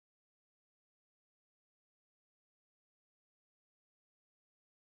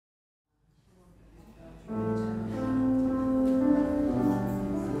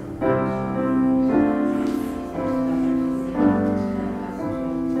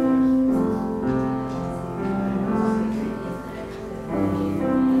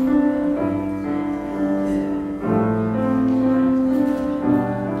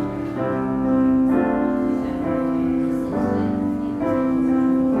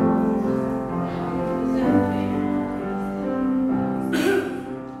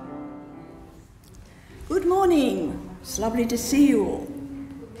lovely to see you all.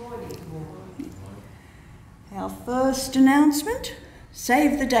 Our first announcement,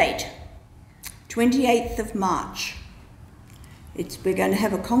 save the date, 28th of March. We're going to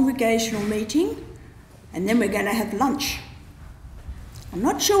have a congregational meeting and then we're going to have lunch. I'm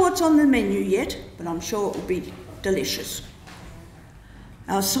not sure what's on the menu yet, but I'm sure it will be delicious.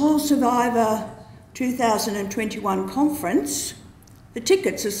 Our Soul Survivor 2021 conference, the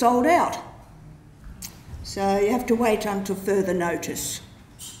tickets are sold out. So you have to wait until further notice.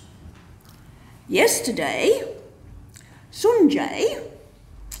 Yesterday, Sunjay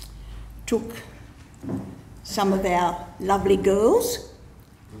took some of our lovely girls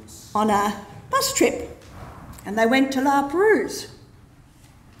on a bus trip and they went to La Perouse.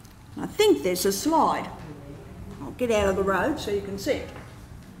 I think there's a slide. I'll get out of the road so you can see it.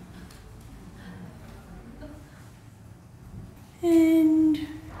 And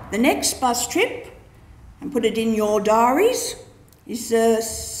the next bus trip, and put it in your diaries, is the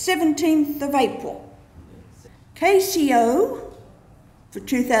 17th of April. KCO for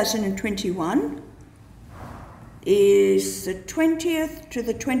 2021 is the 20th to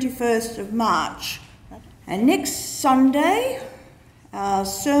the 21st of March. And next Sunday, our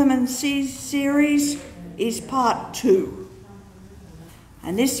sermon series is part 2.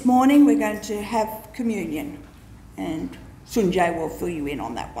 And this morning we're going to have communion, and Sunjay will fill you in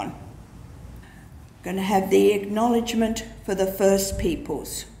on that one. We're going to have the acknowledgement for the First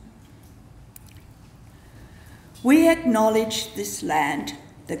Peoples. We acknowledge this land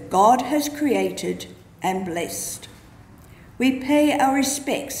that God has created and blessed. We pay our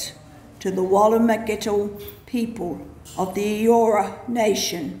respects to the Wallumagettal people of the Eora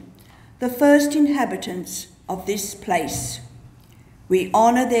Nation, the first inhabitants of this place. We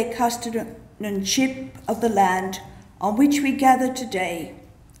honour their custodianship of the land on which we gather today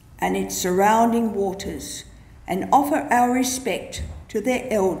and its surrounding waters, and offer our respect to their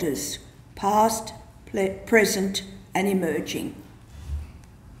elders, past, present and emerging.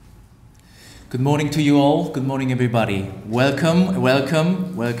 Good morning to you all. Good morning, everybody. Welcome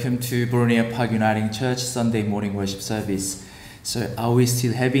to Boronia Park Uniting Church Sunday morning worship service. So are we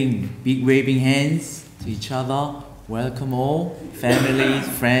still having big waving hands to each other? Welcome all, families,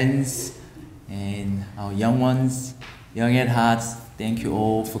 friends, and our young ones, young at heart. Thank you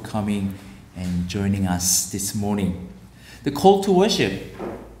all for coming and joining us this morning. The call to worship.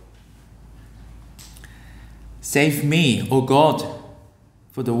 Save me, O God,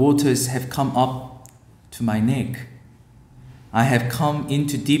 for the waters have come up to my neck. I have come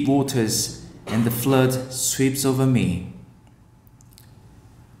into deep waters, and the flood sweeps over me.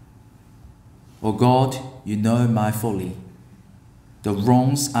 O God, you know my folly. The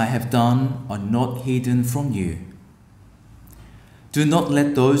wrongs I have done are not hidden from you. Do not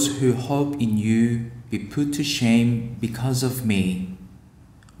let those who hope in you be put to shame because of me,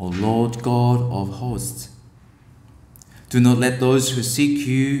 O Lord God of hosts. Do not let those who seek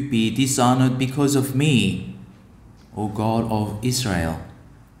you be dishonored because of me, O God of Israel.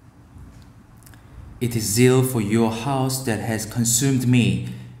 It is zeal for your house that has consumed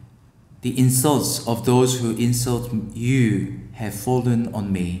me. The insults of those who insult you have fallen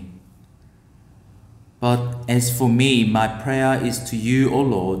on me. But as for me, my prayer is to you, O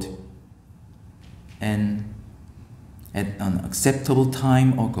Lord, and at an acceptable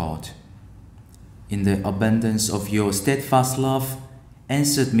time, O God. In the abundance of your steadfast love,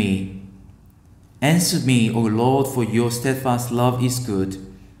 answer me. Answer me, O Lord, for your steadfast love is good.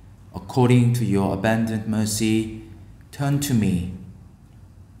 According to your abundant mercy, turn to me.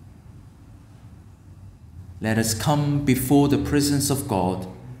 Let us come before the presence of God,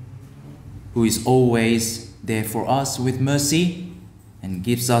 who is always there for us with mercy and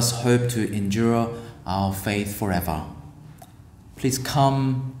gives us hope to endure our faith forever. Please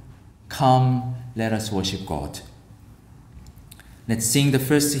come, let us worship God. Let's sing the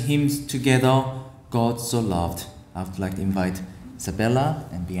first hymns together, God So Loved. I would like to invite Isabella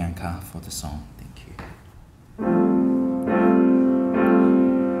and Bianca for the song. Thank you.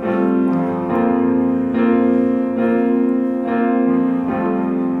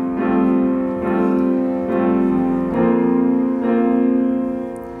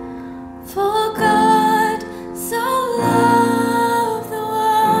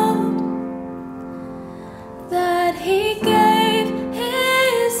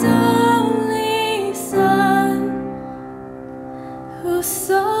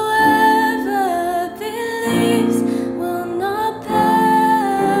 Whosoever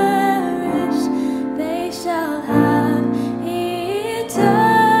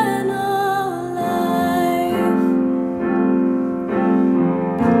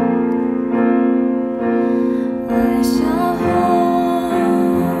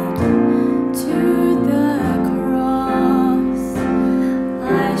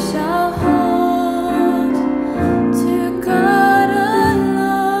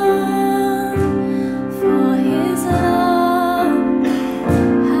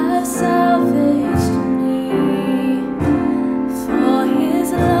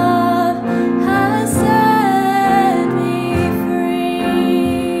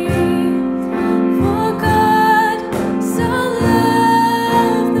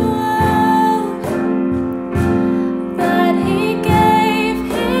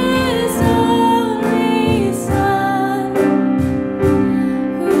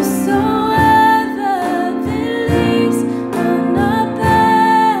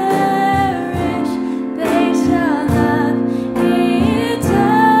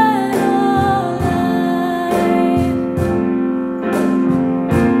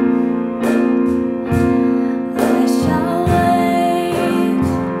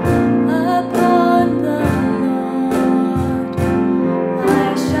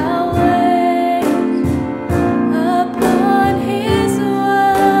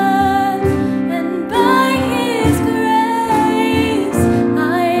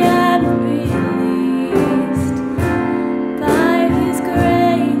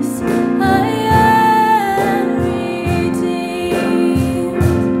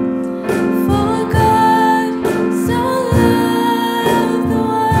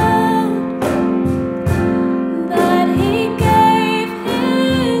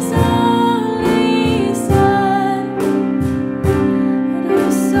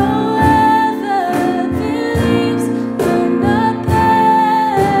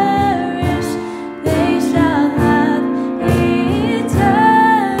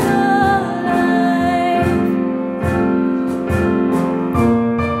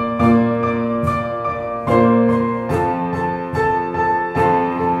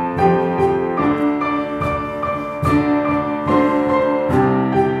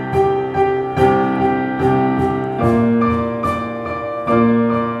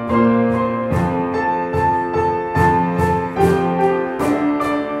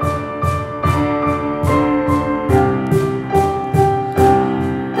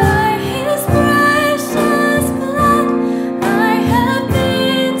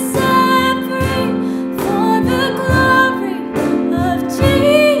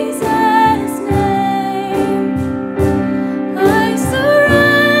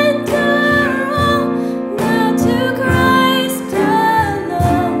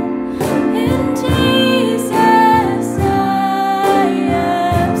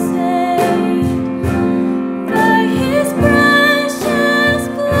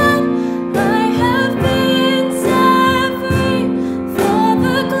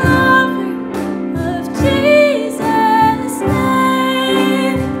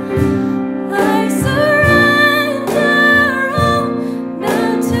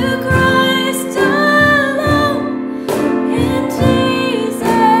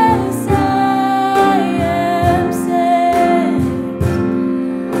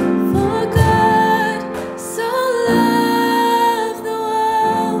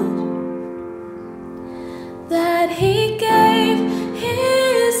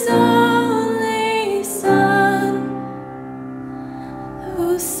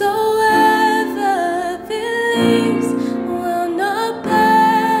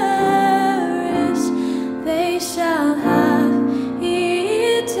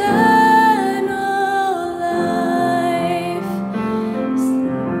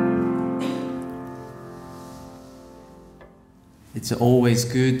It's always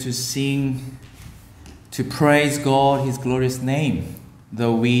good to sing, to praise God, His glorious name,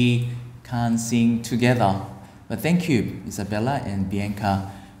 though we can't sing together. But thank you, Isabella and Bianca,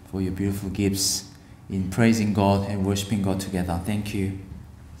 for your beautiful gifts in praising God and worshiping God together. Thank you.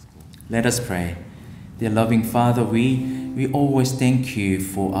 Let us pray. Dear loving Father, we always thank you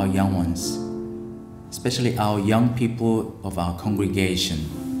for our young ones, especially our young people of our congregation.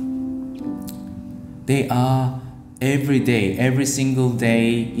 They are every day, every single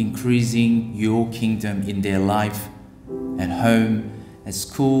day, increasing your kingdom in their life, at home, at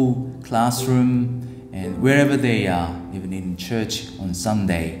school, classroom, and wherever they are, even in church on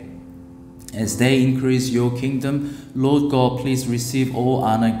Sunday. As they increase your kingdom, Lord God, please receive all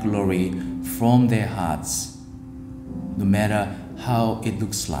honor and glory from their hearts, no matter how it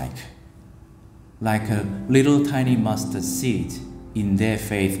looks like a little tiny mustard seed in their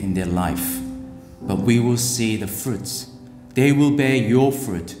faith, in their life. But we will see the fruits. They will bear your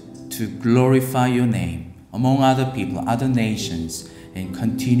fruit to glorify your name among other people, other nations, and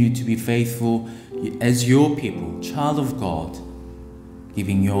continue to be faithful as your people, child of God,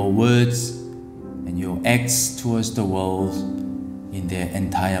 giving your words and your acts towards the world in their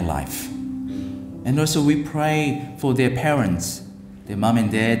entire life. And also we pray for their parents, their mom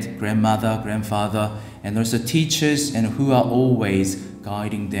and dad, grandmother, grandfather, and also teachers, and who are always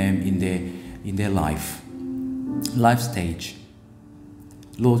guiding them in their life stage.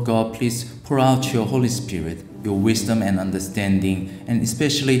 Lord God, please pour out your Holy Spirit, your wisdom and understanding, and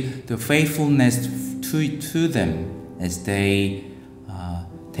especially the faithfulness to them as they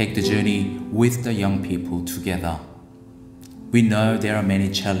take the journey with the young people together. We know there are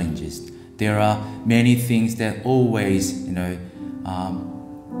many challenges. There are many things that always,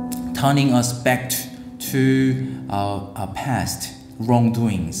 turning us back to our past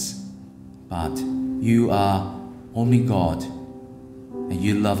wrongdoings. But you are only God, and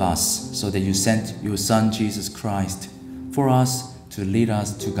you love us so that you sent your Son Jesus Christ for us, to lead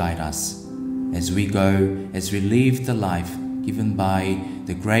us, to guide us as we go, as we live the life given by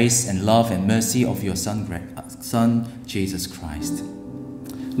the grace and love and mercy of your Son Jesus Christ.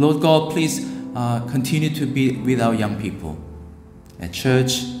 Lord God, please continue to be with our young people at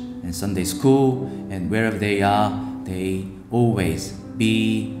church and Sunday school and wherever they are. They always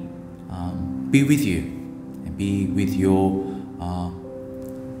be with you and be with your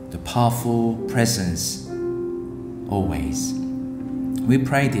the powerful presence always. We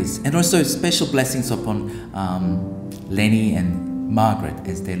pray this, and also special blessings upon Lenny and Margaret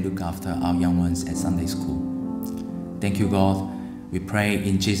as they look after our young ones at Sunday school. Thank you, God. We pray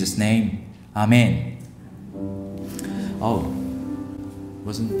in Jesus' name. Amen. Oh,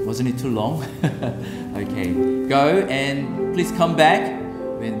 wasn't it too long? Okay, go and please come back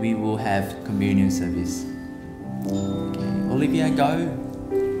when we will have communion service. Okay, Olivia, go.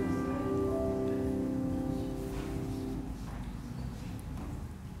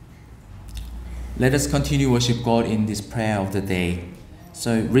 Let us continue worship God in this prayer of the day.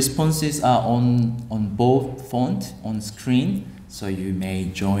 So responses are on both font on screen, so you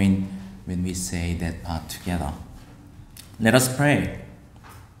may join when we say that part together. Let us pray.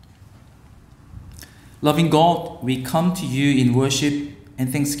 Loving God, we come to you in worship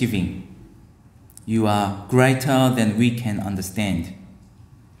and thanksgiving. You are greater than we can understand.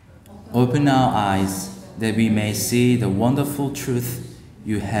 Open our eyes that we may see the wonderful truth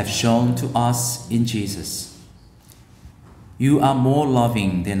you have shown to us in Jesus. You are more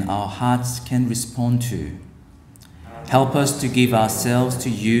loving than our hearts can respond to. Help us to give ourselves to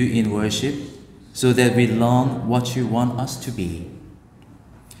you in worship so that we learn what you want us to be.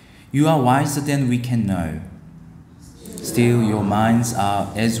 You are wiser than we can know. Still, your minds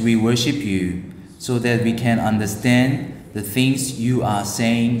are as we worship you so that we can understand the things you are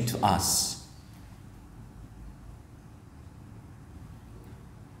saying to us.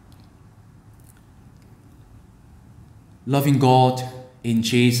 Loving God, in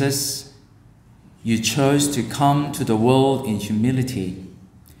Jesus, you chose to come to the world in humility.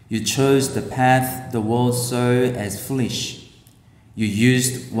 You chose the path the world saw as foolish. You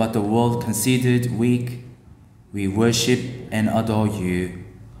used what the world considered weak. We worship and adore you.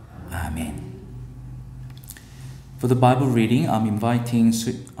 Amen. For the Bible reading, I'm inviting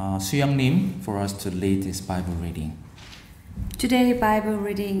Suyang-nim for us to lead this Bible reading. Today's Bible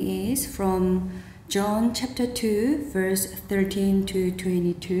reading is from John chapter 2, verse 13 to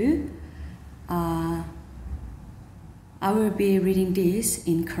 22. I will be reading this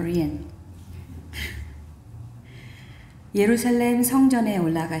in Korean. 예루살렘 성전에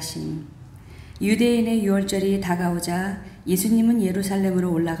올라가심. 유대인의 유월절이 다가오자 예수님은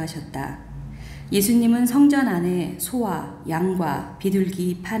예루살렘으로 올라가셨다. 예수님은 성전 안에 소와 양과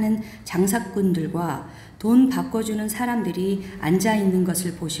비둘기 파는 장사꾼들과 돈 바꿔주는 사람들이 앉아 있는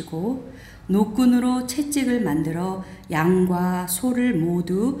것을 보시고 노끈으로 채찍을 만들어 양과 소를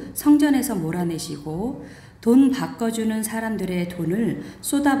모두 성전에서 몰아내시고 돈 바꿔주는 사람들의 돈을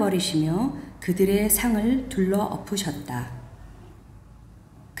쏟아버리시며 그들의 상을 둘러 엎으셨다.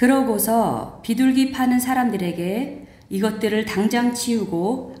 그러고서 비둘기 파는 사람들에게 이것들을 당장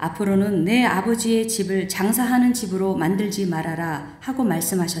치우고 앞으로는 내 아버지의 집을 장사하는 집으로 만들지 말아라 하고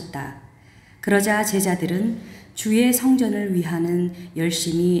말씀하셨다. 그러자 제자들은 주의 성전을 위하는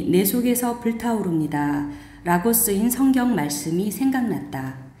열심이 내 속에서 불타오릅니다 라고 쓰인 성경 말씀이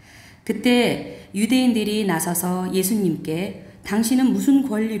생각났다. 그때 유대인들이 나서서 예수님께 당신은 무슨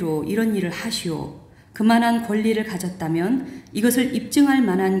권리로 이런 일을 하시오? 그만한 권리를 가졌다면 이것을 입증할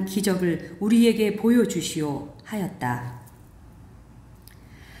만한 기적을 우리에게 보여주시오 하였다.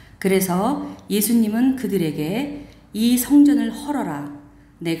 그래서 예수님은 그들에게 이 성전을 헐어라.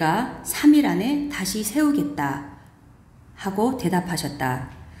 내가 3일 안에 다시 세우겠다 하고 대답하셨다.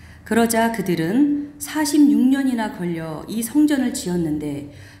 그러자 그들은 46년이나 걸려 이 성전을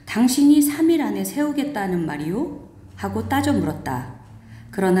지었는데 당신이 3일 안에 세우겠다는 말이요? 하고 따져 물었다.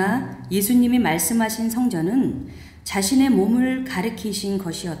 그러나 예수님이 말씀하신 성전은 자신의 몸을 가리키신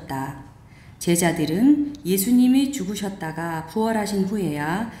것이었다. 제자들은 예수님이 죽으셨다가 부활하신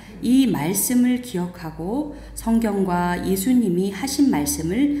후에야 이 말씀을 기억하고 성경과 예수님이 하신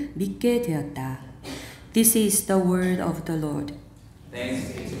말씀을 믿게 되었다. This is the word of the Lord.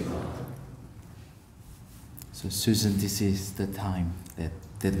 Thanks be to God. So Susan, this is the time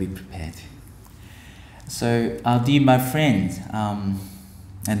that we prepared. So dear my friend,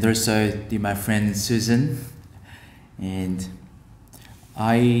 and also dear my friend Susan, and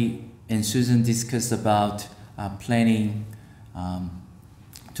I and Susan discussed about planning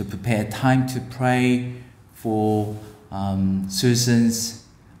to prepare time to pray for Susan's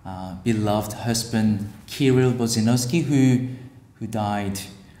beloved husband Kirill Bozinovsky, who died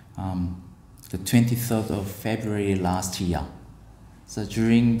the 23rd of February last year. So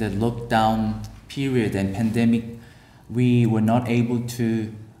during the lockdown period and pandemic, we were not able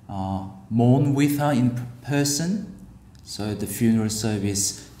to mourn with her in person. So the funeral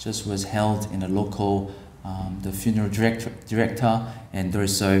service just was held in a local, the funeral director and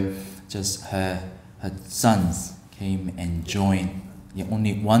also just her sons came and joined. Yeah,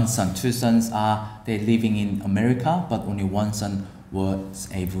 only one son, two sons they're living in America, but only one son was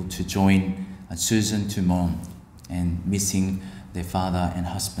able to join Susan to mourn and missing their father and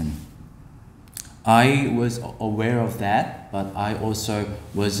husband. I was aware of that, but I also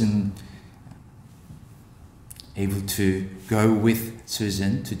wasn't able to go with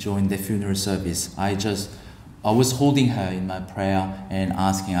Susan to join the funeral service. I was holding her in my prayer and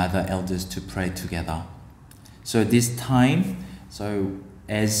asking other elders to pray together. So this time, so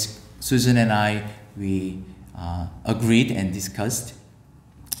as Susan and I, we agreed and discussed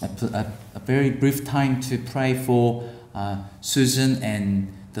a very brief time to pray for Susan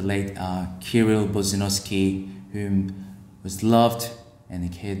and the late Kirill Bozinovsky, whom was loved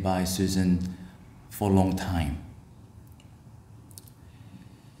and cared by Susan for a long time.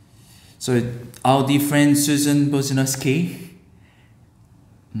 So our dear friend Susan Bozinovsky,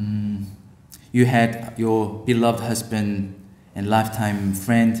 you had your beloved husband and lifetime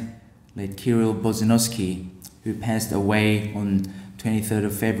friend, late Kirill Bozinovsky, who passed away on 23rd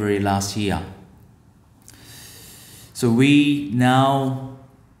of February last year. So we now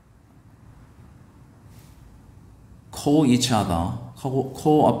call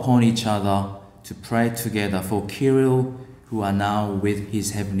upon each other to pray together for Kirill, who are now with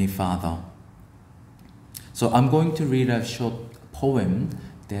his Heavenly Father. So I'm going to read a short poem,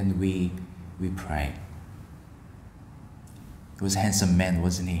 then we pray. He was a handsome man,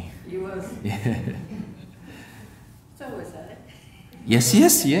 wasn't he? He was. Yeah. So was I. Yes,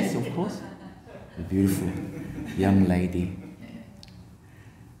 of course. A beautiful young lady.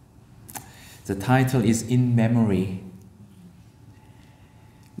 The title is In Memory.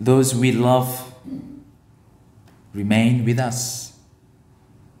 Those we love remain with us,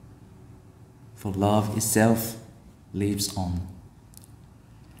 for love itself lives on.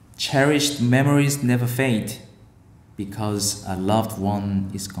 Cherished memories never fade, because a loved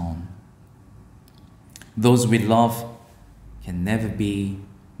one is gone. Those we love can never be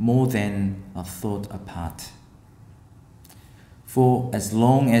more than a thought apart. For as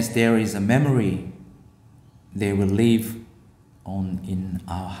long as there is a memory, they will live on in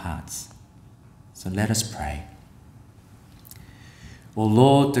our hearts. So let us pray. O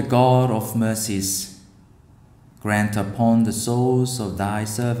Lord, the God of mercies, grant upon the souls of thy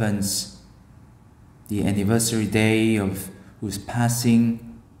servants the anniversary day of whose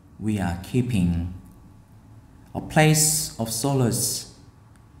passing we are keeping, a place of solace,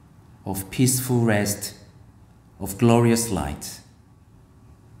 of peaceful rest, of glorious light,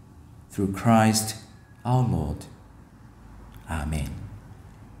 through Christ our Lord. Amen.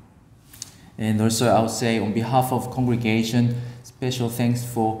 And also I'll say on behalf of congregation, special thanks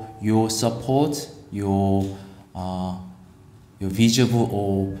for your support, your visible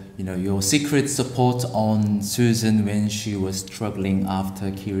or your secret support on Susan when she was struggling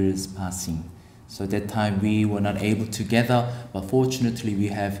after Kirill's passing. So that time we were not able to gather, but fortunately we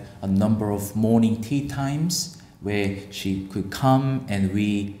have a number of morning tea times where she could come and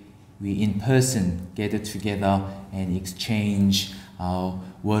we in person gather together and exchange our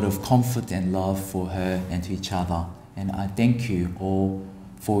word of comfort and love for her and to each other. And I thank you all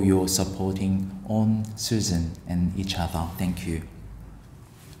for your supporting on Susan and each other. Thank you.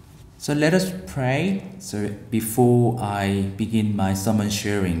 So let us pray. So before I begin my sermon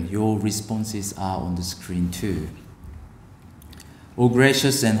sharing, your responses are on the screen too. O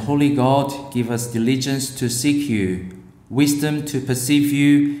gracious and holy God, give us diligence to seek you, wisdom to perceive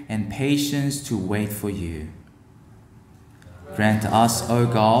you, and patience to wait for you. Grant us, O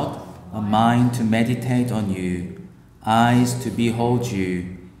God, a mind to meditate on you, eyes to behold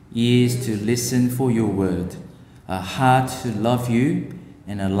you, ears to listen for your word, a heart to love you,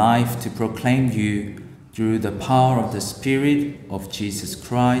 and a life to proclaim you through the power of the Spirit of Jesus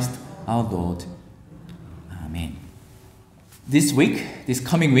Christ, our Lord. Amen. This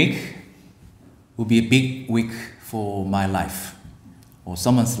coming week, will be a big week for my life, or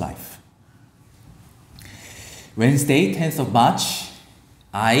someone's life. Wednesday, 10th of March,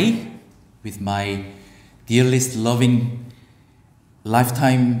 I, with my dearest, loving,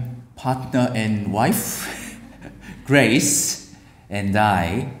 lifetime partner and wife, Grace, and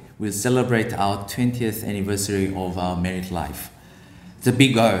I will celebrate our 20th anniversary of our married life. It's a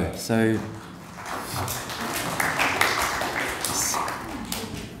big O, so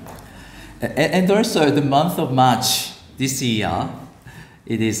and also the month of March this year,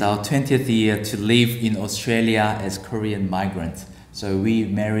 it is our 20th year to live in Australia as Korean migrants. So we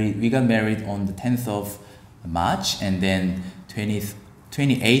got married on the 10th of March, and then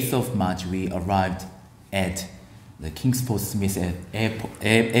 28th of March we arrived at the Kingsport Smith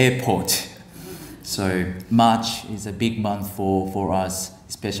airport. So March is a big month for us,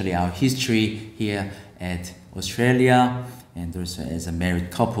 especially our history here at Australia and also as a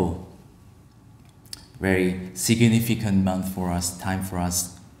married couple. Very significant month for us, time for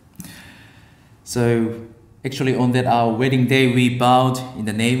us. So actually on that our wedding day, we bowed in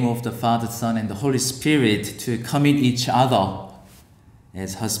the name of the Father, Son, and the Holy Spirit to commit each other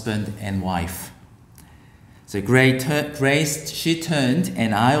as husband and wife. So Grace, she turned,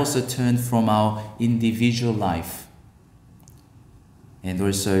 and I also turned from our individual life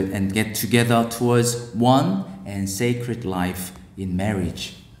and get together towards one and sacred life in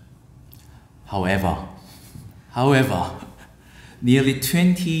marriage. However, nearly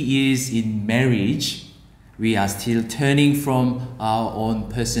 20 years in marriage, we are still turning from our own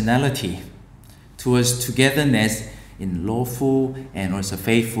personality towards togetherness in lawful and also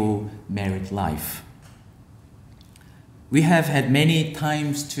faithful married life. We have had many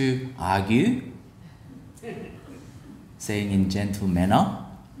times to argue, saying in gentle manner,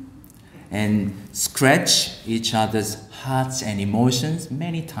 and scratch each other's hearts and emotions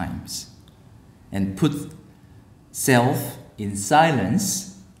many times, and put self in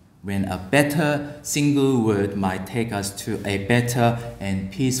silence when a better single word might take us to a better and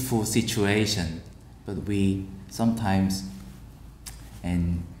peaceful situation. But we sometimes,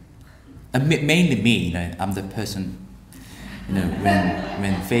 and mainly me, I'm the person,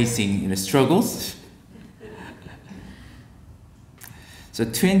 when facing struggles. So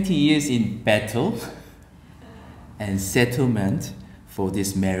 20 years in battle and settlement for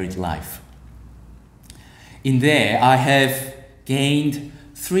this married life. In there, I have gained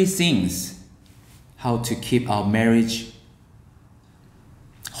 3 things: how to keep our marriage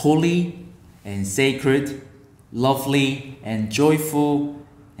holy and sacred, lovely and joyful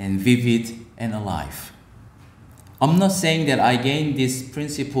and vivid and alive. I'm not saying that I gained this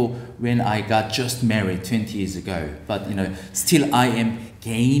principle when I got just married 20 years ago, but still I am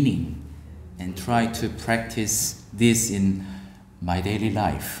gaining and try to practice this in my daily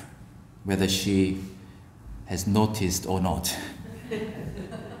life, whether she has noticed or not.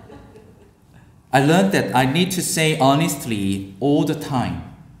 I learned that I need to say honestly all the time.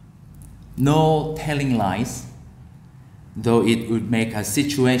 No telling lies, though it would make a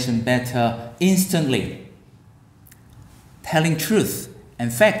situation better instantly. Telling truth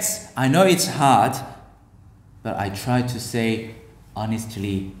and facts, I know it's hard, but I try to say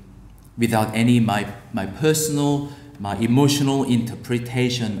honestly without any my personal, my emotional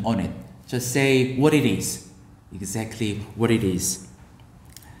interpretation on it. Just say what it is, exactly what it is.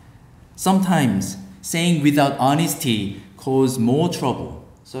 Sometimes saying without honesty causes more trouble.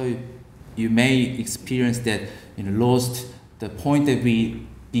 So you may experience that lost the point that we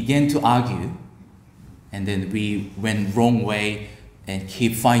began to argue, and then we went wrong way and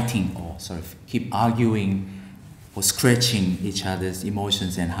keep fighting or sort of keep arguing or scratching each other's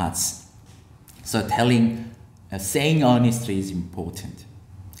emotions and hearts. So saying honestly is important.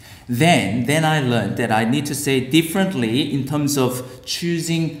 Then I learned that I need to say differently in terms of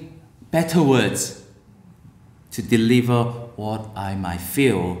choosing better words to deliver what I might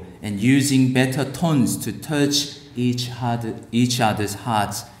feel and using better tones to touch each other's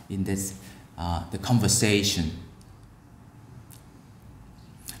hearts in this the conversation.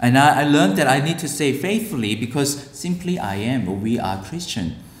 And I learned that I need to say faithfully because simply I am, or we are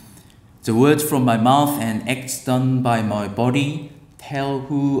Christian. The words from my mouth and acts done by my body tell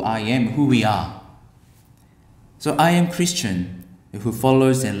who I am, who we are. So I am Christian, who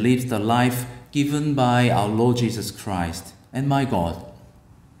follows and lives the life given by our Lord Jesus Christ and my God.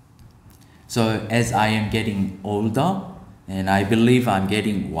 So as I am getting older, and I believe I'm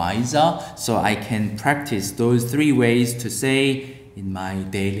getting wiser, so I can practice those 3 ways to say in my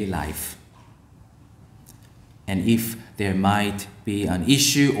daily life. And if there might be an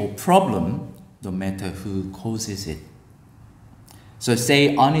issue or problem, no matter who causes it. So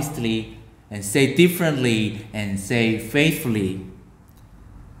say honestly, and say differently, and say faithfully.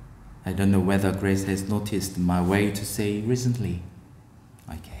 I don't know whether Grace has noticed my way to say recently.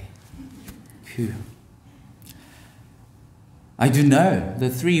 Okay. Phew. I do know the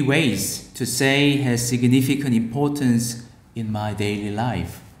 3 ways to say has significant importance in my daily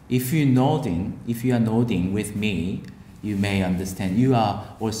life. If you are nodding with me, you may understand. You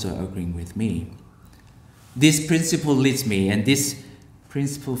are also agreeing with me. This principle leads me, and this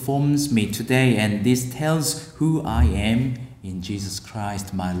principle forms me today, and this tells who I am in Jesus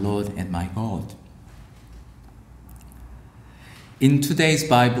Christ, my Lord and my God. In today's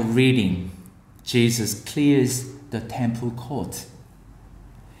Bible reading, Jesus clears the temple court.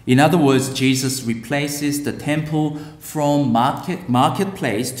 In other words, Jesus replaces the temple from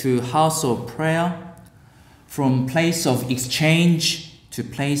marketplace to house of prayer, from place of exchange to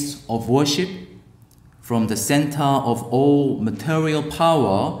place of worship, from the center of all material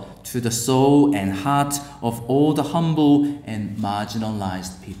power to the soul and heart of all the humble and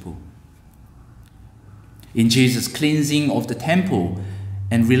marginalized people. In Jesus' cleansing of the temple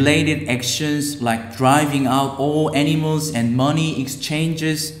and related actions like driving out all animals and money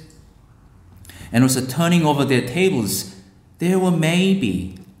exchanges, and also turning over their tables, there were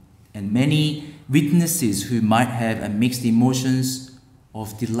maybe and many witnesses who might have a mixed emotions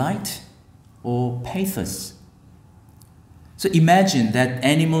of delight or pathos. So imagine that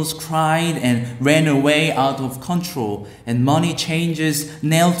animals cried and ran away out of control, and money changers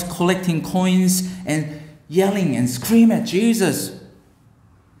knelt collecting coins and yelling and scream at Jesus,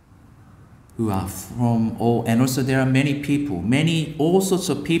 who are from all, and also there are many people, all sorts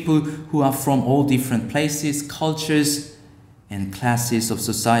of people who are from all different places, cultures, and classes of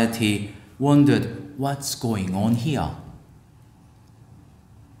society, wondered what's going on here.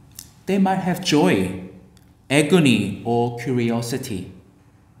 They might have joy, agony, or curiosity.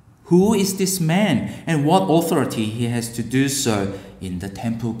 Who is this man, and what authority he has to do so in the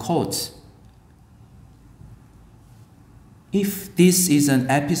temple courts? If this is an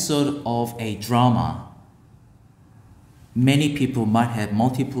episode of a drama, many people might have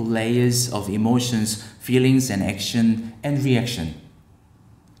multiple layers of emotions, feelings, and action and reaction.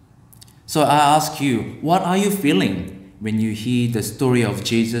 So I ask you, what are you feeling when you hear the story of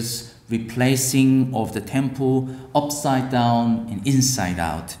Jesus replacing of the temple upside down and inside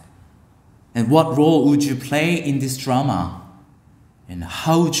out? And what role would you play in this drama? And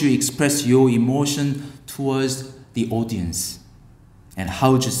how would you express your emotion towards the audience? And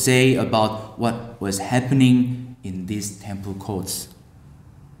how would you say about what was happening in these temple courts?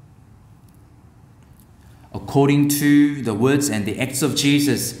 According to the words and the acts of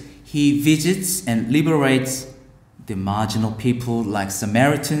Jesus, he visits and liberates the marginal people like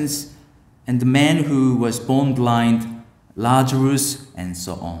Samaritans and the man who was born blind, Lazarus, and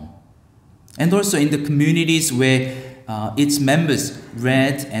so on. And also in the communities where its members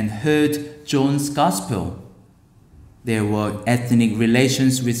read and heard John's Gospel. There were ethnic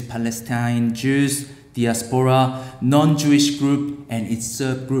relations with Palestine, Jews, diaspora, non-Jewish group, and its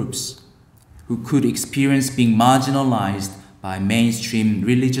subgroups who could experience being marginalized by mainstream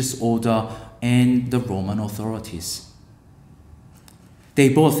religious order and the Roman authorities. They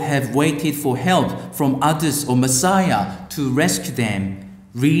both have waited for help from others or Messiah to rescue them,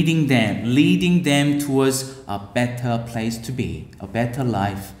 leading them towards a better place to be, a better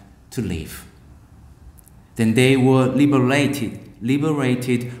life to live. Then they were liberated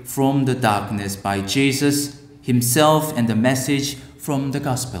from the darkness by Jesus himself and the message from the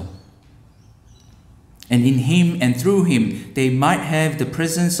gospel. And in him and through him, they might have the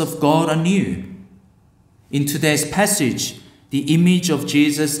presence of God anew. In today's passage, the image of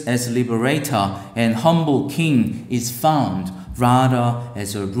Jesus as liberator and humble king is found rather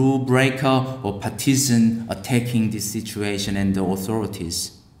as a rule breaker or partisan attacking the situation and the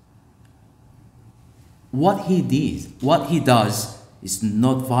authorities. What he does is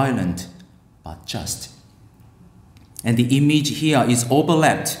not violent, but just. And the image here is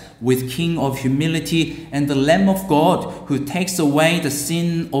overlapped with King of Humility and the Lamb of God who takes away the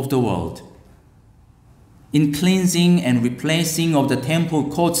sin of the world. In cleansing and replacing of the temple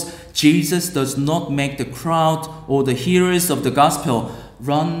courts, Jesus does not make the crowd or the hearers of the gospel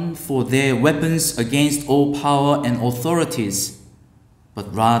run for their weapons against all power and authorities,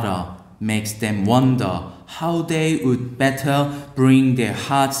 but rather makes them wonder how they would better bring their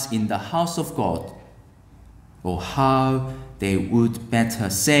hearts in the house of God, or how they would better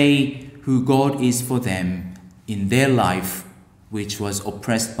say who God is for them in their life, which was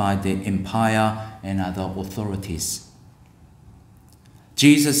oppressed by the empire and other authorities.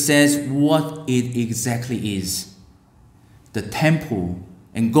 Jesus says what it exactly is: the temple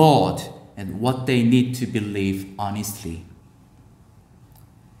and God and what they need to believe honestly.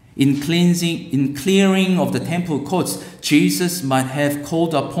 In clearing of the temple courts, Jesus might have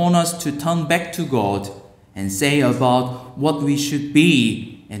called upon us to turn back to God and say about what we should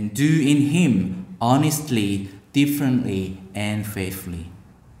be and do in him honestly, differently, and faithfully.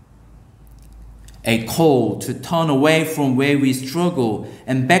 A call to turn away from where we struggle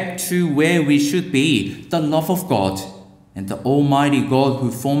and back to where we should be, the love of God and the Almighty God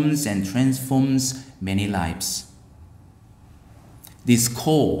who forms and transforms many lives. This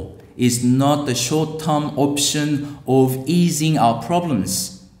call is not the short-term option of easing our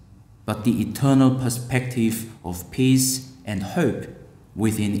problems, but the eternal perspective of peace and hope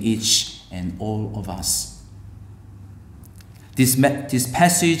within each and all of us. This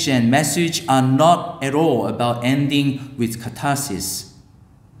passage and message are not at all about ending with catharsis.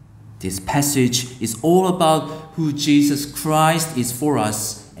 This passage is all about who Jesus Christ is for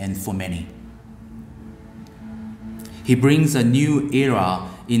us and for many. He brings a new era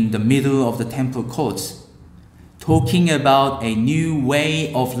in the middle of the temple courts, talking about a new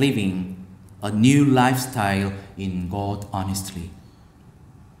way of living, a new lifestyle in God honestly.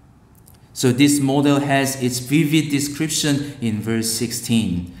 So this model has its vivid description in verse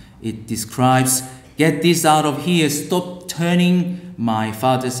 16. It describes, "Get this out of here, stop turning my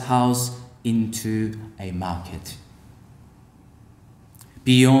Father's house into a market."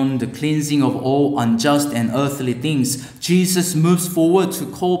 Beyond the cleansing of all unjust and earthly things, Jesus moves forward to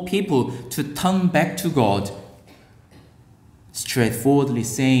call people to turn back to God, straightforwardly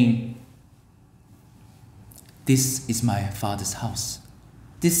saying, "This is my Father's house."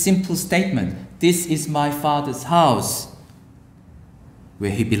 This simple statement, "This is my Father's house," where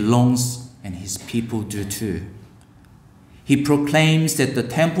he belongs and his people do too. He proclaims that the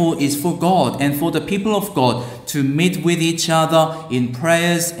temple is for God and for the people of God to meet with each other in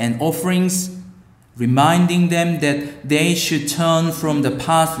prayers and offerings, reminding them that they should turn from the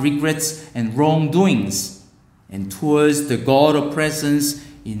past regrets and wrongdoings and towards the God of presence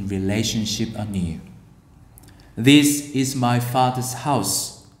in relationship anew. "This is my Father's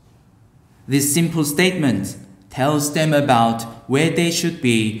house." This simple statement tells them about where they should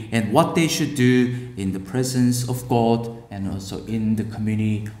be and what they should do in the presence of God and also in the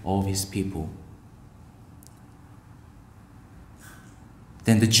community of his people.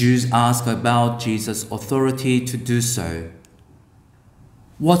 Then the Jews ask about Jesus' authority to do so.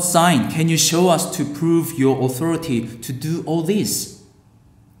 "What sign can you show us to prove your authority to do all this?"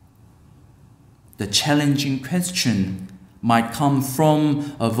 The challenging question might come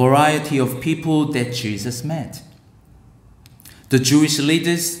from a variety of people that Jesus met. The Jewish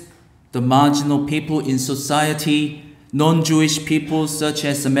leaders, the marginal people in society, non-Jewish people such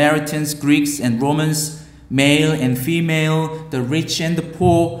as Samaritans, Greeks, and Romans, male and female, the rich and the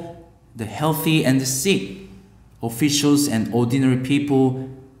poor, the healthy and the sick, officials and ordinary people,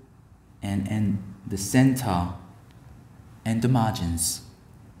 and the center and the margins.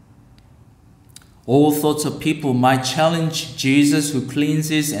 All sorts of people might challenge Jesus who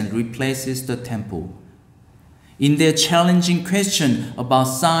cleanses and replaces the temple. in their challenging question about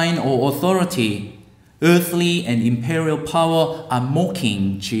sign or authority, earthly and imperial power are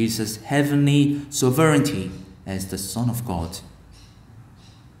mocking Jesus' heavenly sovereignty as the Son of God.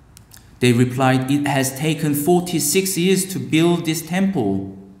 They replied, "It has taken 46 years to build this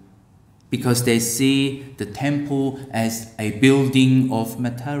temple," because they see the temple as a building of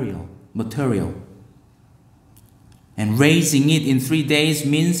material. And raising it in 3 days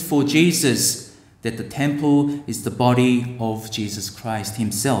means for Jesus that the temple is the body of Jesus Christ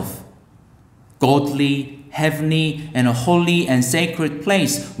himself. Godly, heavenly, and a holy and sacred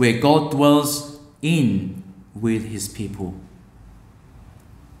place where God dwells in with his people.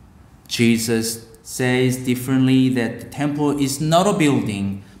 Jesus says differently that the temple is not a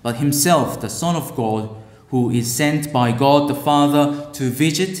building, but himself, the Son of God, who is sent by God the Father to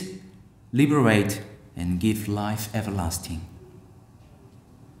visit, liberate, and give life everlasting.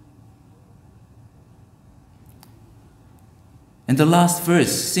 And the last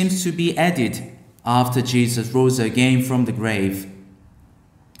verse seems to be added after Jesus rose again from the grave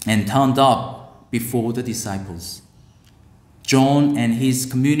and turned up before the disciples. John and his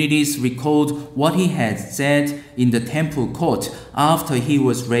communities recalled what he had said in the temple court after he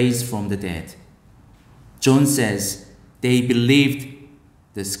was raised from the dead. John says they believed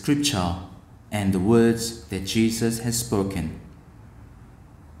the scripture and the words that Jesus has spoken.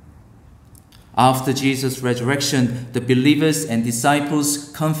 After Jesus' resurrection, the believers and disciples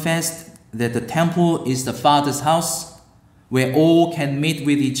confessed that the temple is the Father's house, where all can meet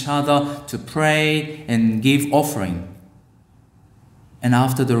with each other to pray and give offering. And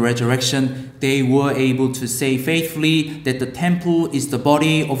after the resurrection, they were able to say faithfully that the temple is the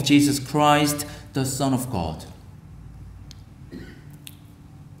body of Jesus Christ, the Son of God.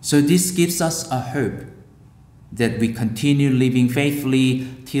 So this gives us a hope that we continue living faithfully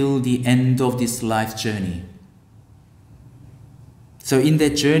till the end of this life journey. So in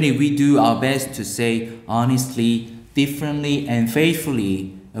that journey, we do our best to say honestly, differently, and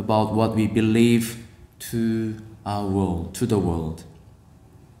faithfully about what we believe to our world, to the world.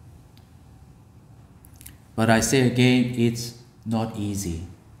 But I say again, it's not easy.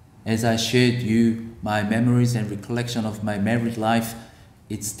 As I shared you my memories and recollection of my married life,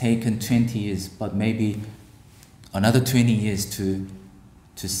 it's taken 20 years, but maybe another 20 years to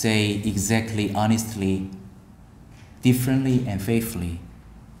say exactly, honestly, differently and faithfully.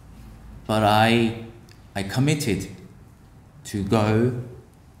 But I committed to go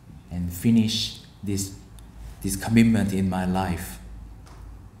and finish this commitment in my life.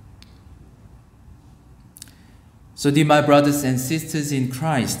 So dear my brothers and sisters in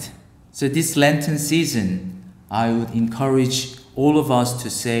Christ, so this Lenten season, I would encourage all of us to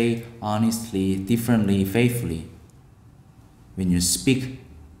say honestly, differently, faithfully. When you speak,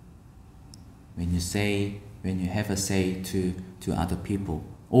 when you have a say to other people,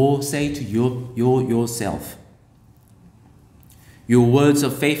 or say to yourself. Your words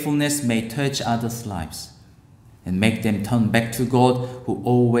of faithfulness may touch others' lives and make them turn back to God, who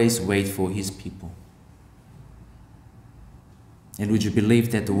always waits for his people. And would you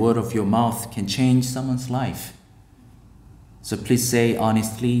believe that the word of your mouth can change someone's life? So please say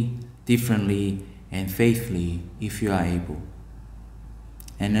honestly, differently, and faithfully if you are able.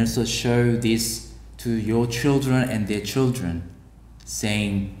 And also show this to your children and their children,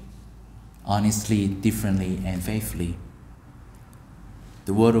 saying honestly, differently, and faithfully.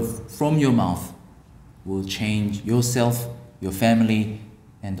 The word from your mouth will change yourself, your family,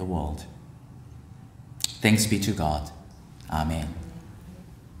 and the world. Thanks be to God. Amen.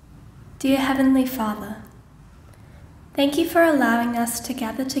 Dear Heavenly Father, thank you for allowing us to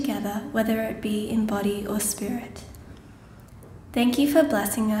gather together, whether it be in body or spirit. Thank you for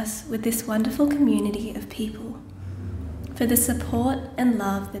blessing us with this wonderful community of people, for the support and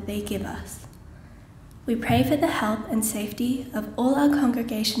love that they give us. We pray for the health and safety of all our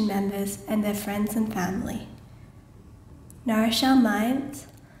congregation members and their friends and family. Nourish our minds,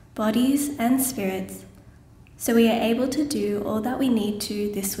 bodies, and spirits, so we are able to do all that we need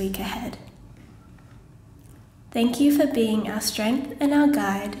to this week ahead. Thank you for being our strength and our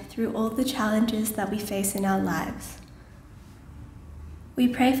guide through all the challenges that we face in our lives. We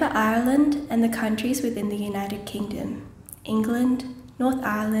pray for Ireland and the countries within the United Kingdom, England, North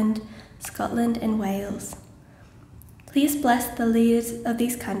Ireland, Scotland, and Wales. Please bless the leaders of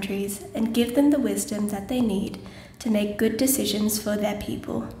these countries and give them the wisdom that they need to make good decisions for their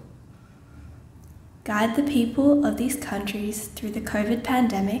people. Guide the people of these countries through the COVID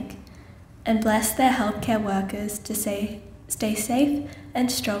pandemic and bless their healthcare workers to stay safe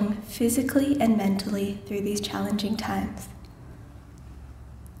and strong physically and mentally through these challenging times.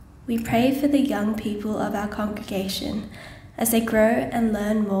 we pray for the young people of our congregation as they grow and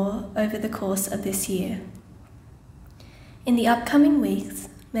learn more over the course of this year. In the upcoming weeks,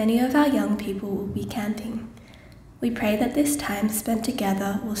 many of our young people will be camping. We pray that this time spent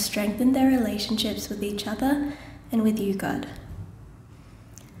together will strengthen their relationships with each other and with you, God.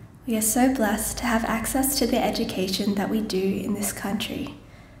 We are so blessed to have access to the education that we do in this country,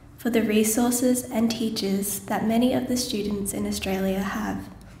 for the resources and teachers that many of the students in Australia have.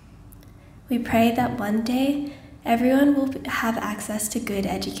 We pray that one day everyone will have access to good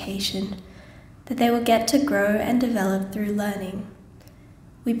education, that they will get to grow and develop through learning.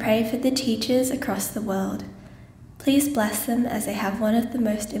 We pray for the teachers across the world. Please bless them as they have one of the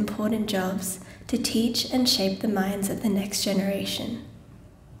most important jobs to teach and shape the minds of the next generation.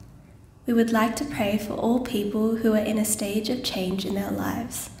 We would like to pray for all people who are in a stage of change in their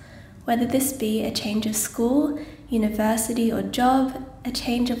lives, whether this be a change of school, university or job, a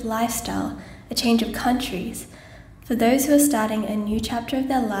change of lifestyle, a change of countries, for those who are starting a new chapter of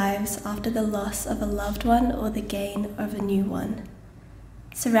their lives after the loss of a loved one or the gain of a new one.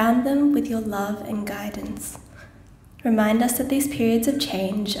 Surround them with your love and guidance. Remind us that these periods of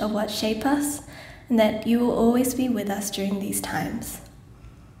change are what shape us and that you will always be with us during these times.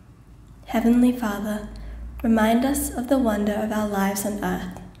 Heavenly Father, remind us of the wonder of our lives on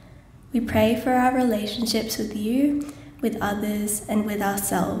earth. We pray for our relationships with you, with others, and with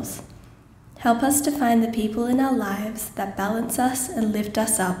ourselves. Help us to find the people in our lives that balance us and lift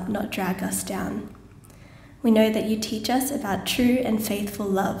us up, not drag us down. We know that you teach us about true and faithful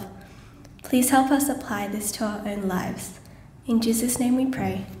love. Please help us apply this to our own lives. In Jesus' name we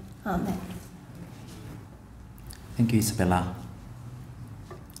pray. Amen. Thank you, Isabella.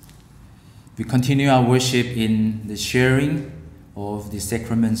 We continue our worship in the sharing of the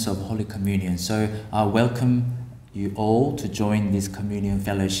sacraments of Holy Communion. So I welcome you all to join this communion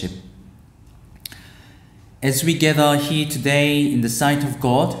fellowship. As we gather here today in the sight of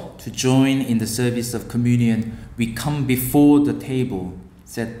God to join in the service of communion, we come before the table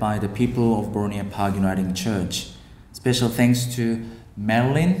set by the people of Boronia Park Uniting Church. Special thanks to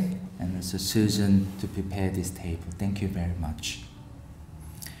Marilyn and Mr. Susan to prepare this table. Thank you very much.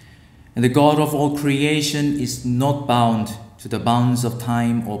 And the God of all creation is not bound to the bounds of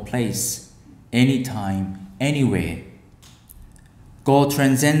time or place, anytime, anywhere. God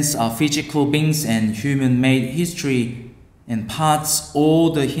transcends our physical beings and human-made history and parts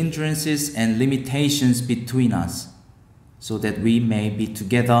all the hindrances and limitations between us, so that we may be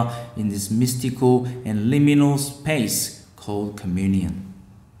together in this mystical and liminal space called communion.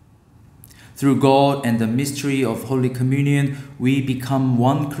 Through God and the mystery of Holy Communion, we become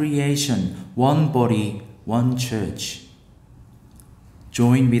one creation, one body, one church.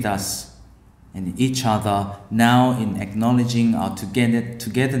 Join with us and each other now in acknowledging our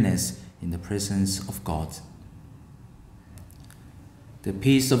togetherness in the presence of God. The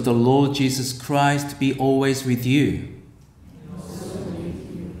peace of the Lord Jesus Christ be always with you.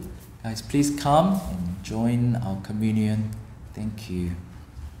 Guys, please come and join our communion. Thank you.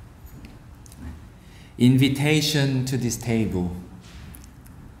 Invitation to this table.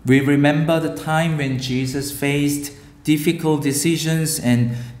 We remember the time when Jesus faced difficult decisions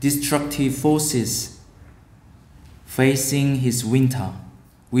and destructive forces, facing his winter,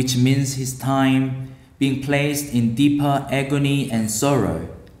 which means his time being placed in deeper agony and sorrow,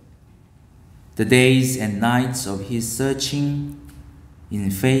 the days and nights of his searching,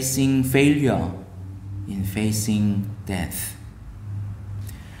 in facing failure, in facing death.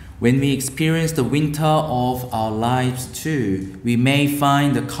 When we experience the winter of our lives too, we may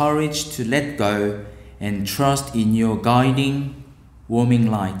find the courage to let go and trust in your guiding, warming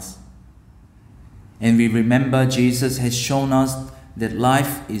lights. And we remember Jesus has shown us that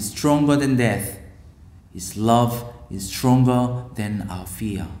life is stronger than death. His love is stronger than our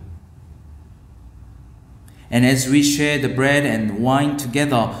fear. And as we share the bread and wine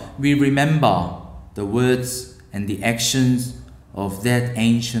together, we remember the words and the actions of that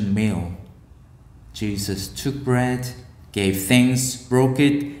ancient meal. Jesus took bread, gave thanks, broke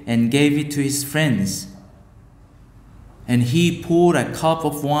it, and gave it to his friends. And he poured a cup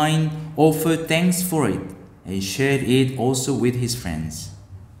of wine, offered thanks for it, and shared it also with his friends.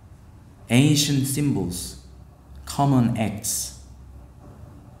 Ancient symbols, common acts.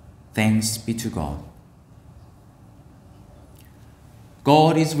 Thanks be to God.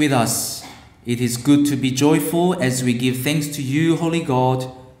 God is with us. It is good to be joyful as we give thanks to you, Holy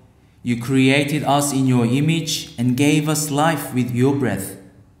God. You created us in your image and gave us life with your breath.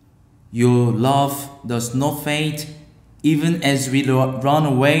 Your love does not fade, even as we run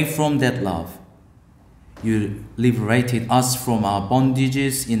away from that love. you liberated us from our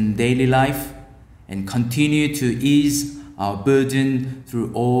bondages in daily life and continue to ease our burden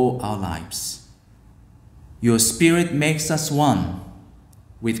through all our lives. Your Spirit makes us one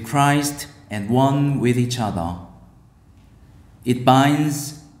with Christ and one with each other. It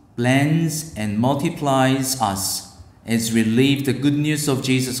binds, blends, and multiplies us as we live the good news of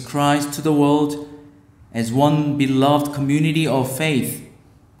Jesus Christ to the world as one beloved community of faith,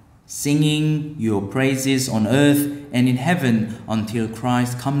 singing your praises on earth and in heaven until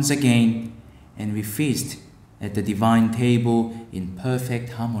Christ comes again and we feast at the divine table in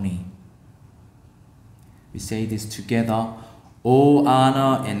perfect harmony. We say this together. All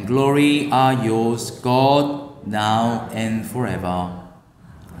honor and glory are yours, God, now and forever.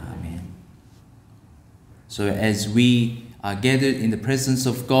 Amen. So as we are gathered in the presence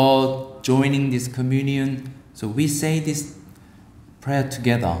of God, joining this communion, so we say this prayer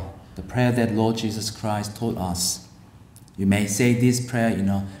together, the prayer that Lord Jesus Christ taught us. You may say this prayer in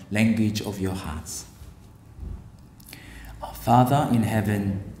a language of your hearts. Our Father in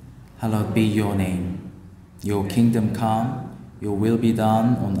heaven, hallowed be your name. Your kingdom come, your will be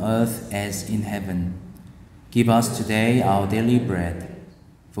done on earth as in heaven. Give us today our daily bread.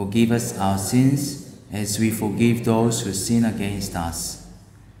 Forgive us our sins as we forgive those who sin against us.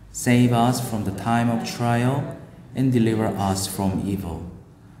 Save us from the time of trial and deliver us from evil.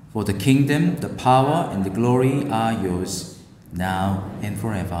 For the kingdom, the power, and the glory are yours, now and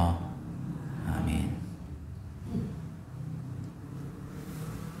forever. Amen.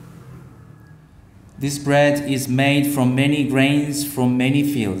 This bread is made from many grains from many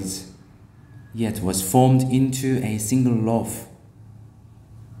fields, yet was formed into a single loaf.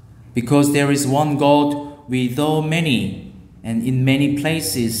 Because there is one God, we though many, and in many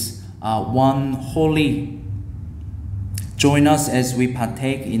places are one holy. Join us as we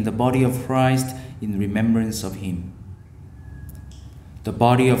partake in the body of Christ in remembrance of him. The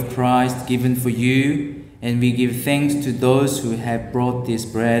body of Christ given for you, and we give thanks to those who have brought this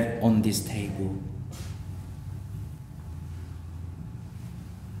bread on this table.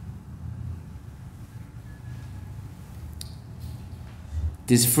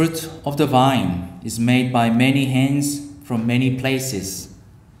 This fruit of the vine is made by many hands from many places,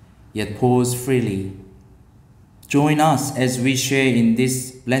 yet pours freely. Join us as we share in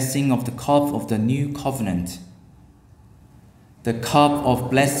this blessing of the cup of the new covenant, the cup of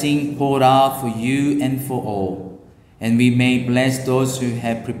blessing poured out for you and for all, and we may bless those who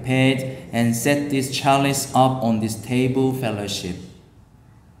have prepared and set this chalice up on this table fellowship.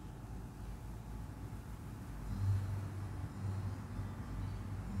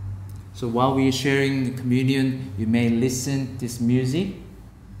 So while we are sharing the communion, you may listen to this music,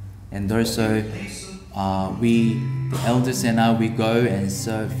 and also we, the elders and I, we go and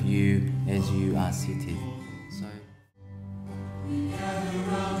serve you as you are seated. So we gather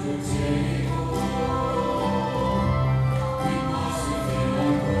around your table, we pause within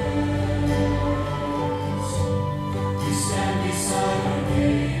our prayers, we stand beside our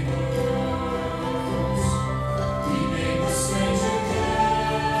neighbors, we make the stranger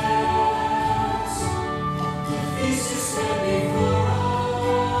dance, the feast is spread before us.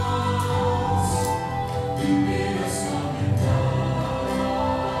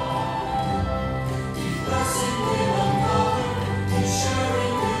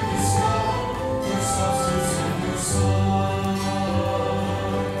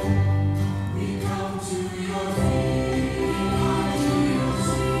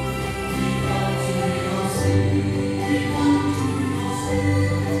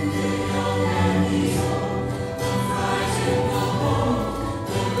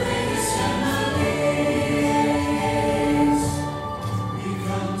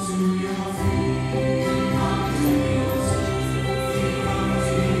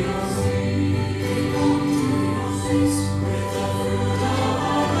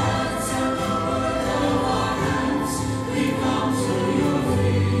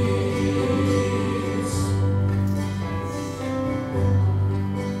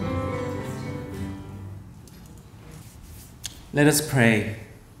 Let us pray.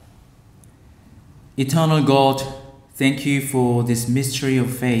 Eternal God, thank you for this mystery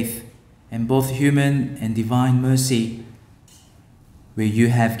of faith and both human and divine mercy, where you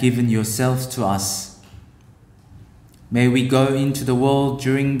have given yourself to us. May we go into the world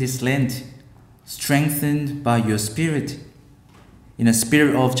during this Lent, strengthened by your Spirit, in a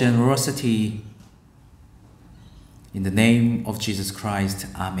spirit of generosity. In the name of Jesus Christ,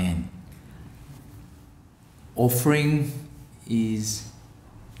 Amen. Offering is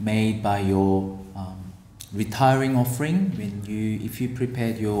made by your retiring offering. If you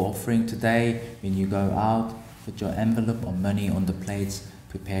prepared your offering today, when you go out, put your envelope or money on the plates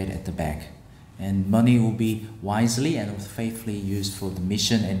prepared at the back. And money will be wisely and faithfully used for the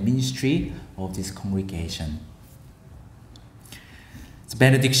mission and ministry of this congregation. It's a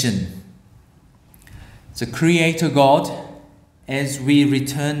benediction. So, Creator God, as we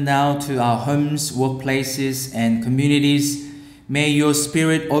return now to our homes, workplaces, and communities, may your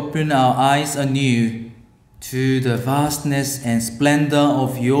Spirit open our eyes anew to the vastness and splendor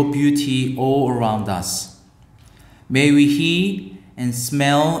of your beauty all around us. May we hear and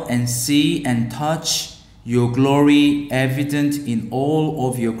smell and see and touch your glory evident in all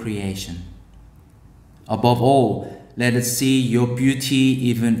of your creation. Above all, let us see your beauty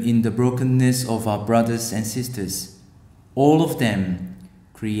even in the brokenness of our brothers and sisters, all of them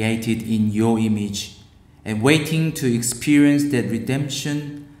created in your image and waiting to experience that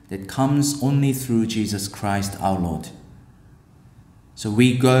redemption that comes only through Jesus Christ our Lord. So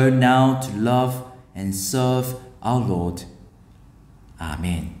we go now to love and serve our Lord.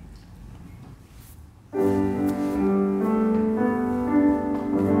 Amen.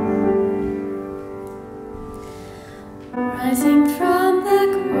 Rising from the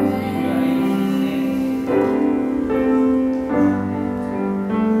grave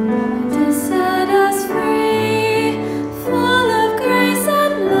to set us free, full of grace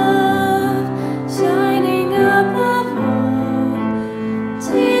and love, shining above all.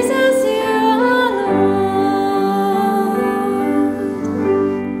 Jesus, you are Lord.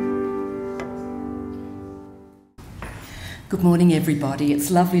 Good morning, everybody. It's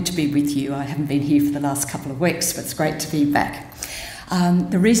lovely to be with you. I haven't been here for the last couple of weeks, but it's great to be back.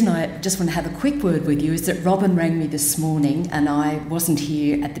 The reason I just want to have a quick word with you is that Robin rang me this morning and I wasn't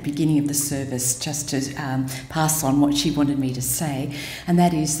here at the beginning of the service just to pass on what she wanted me to say, and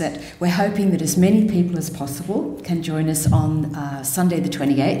that is that we're hoping that as many people as possible can join us on Sunday the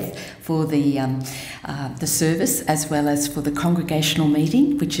 28th for the service, as well as for the congregational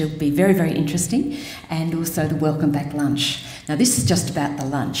meeting, which will be very, very interesting, and also the welcome back lunch. Now, this is just about the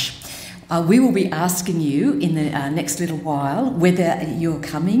lunch. We will be asking you in the next little while whether you're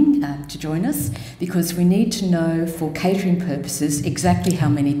coming to join us, because we need to know for catering purposes exactly how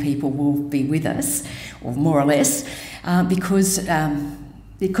many people will be with us, or more or less, because of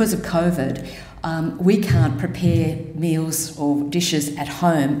COVID. We can't prepare meals or dishes at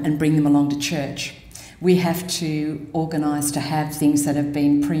home and bring them along to church. We have to organise to have things that have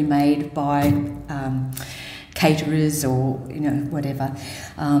been pre-made by caterers or whatever.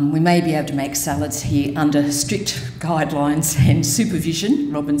 We may be able to make salads here under strict guidelines and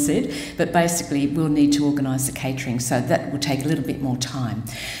supervision, Robin said, but basically we'll need to organise the catering, so that will take a little bit more time.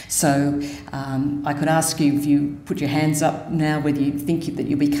 So I could ask you if you put your hands up now whether you think that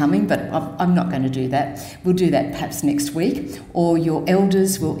you'll be coming, but I'm not going to do that. We'll do that perhaps next week, or your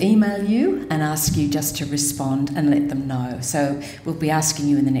elders will email you and ask you just to respond and let them know. So we'll be asking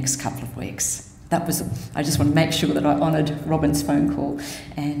you in the next couple of weeks. I just want to make sure that I honoured Robin's phone call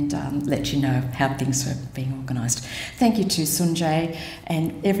and let you know how things are being organised. Thank you to Sunjay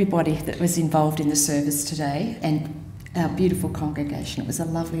and everybody that was involved in the service today, and our beautiful congregation. It was a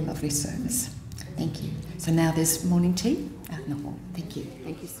lovely, lovely service. Thank you. So now there's morning tea out in the hall. Thank you.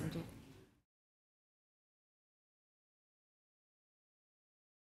 Thank you, Sunjay.